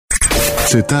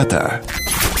Цитата.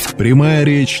 Прямая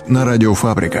речь на радио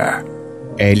 «Фабрика».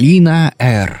 Ellina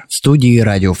R. В студии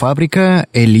радио «Фабрика»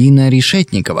 Эллина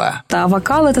Решетникова. А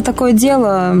вокал — это такое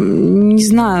дело, не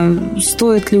знаю,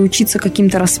 стоит ли учиться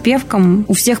каким-то распевкам.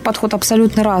 У всех подход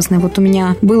абсолютно разный. Вот у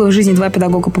меня было в жизни 2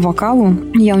 педагога по вокалу.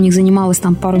 Я у них занималась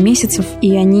там пару месяцев,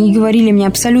 и они говорили мне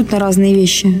абсолютно разные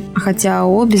вещи. Хотя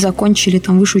обе закончили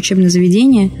там высшее учебное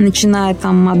заведение, начиная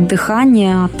там от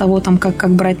дыхания, от того, там,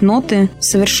 как брать ноты.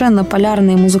 Совершенно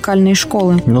полярные музыкальные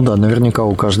школы. Ну да, наверняка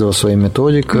у каждого своя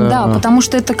методика. Да, потому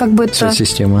что это как бы... Вся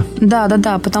система. Да,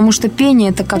 потому что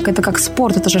пение это как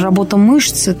спорт, это же работа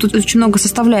мышц, тут очень много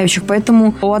составляющих,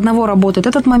 поэтому у одного работает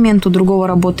этот момент, у другого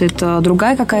работает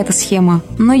другая какая-то схема.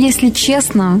 Но если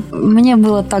честно, мне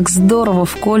было так здорово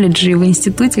в колледже и в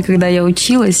институте, когда я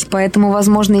училась, поэтому,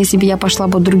 возможно, если бы я пошла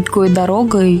бы другой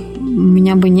дорогой, у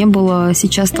меня бы не было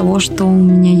сейчас того, что у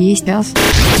меня есть сейчас.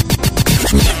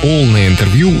 Полное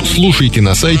интервью слушайте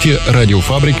на сайте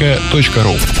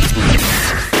radiofabrika.ru.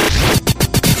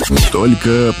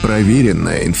 Только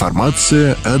проверенная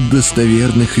информация от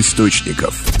достоверных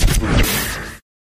источников.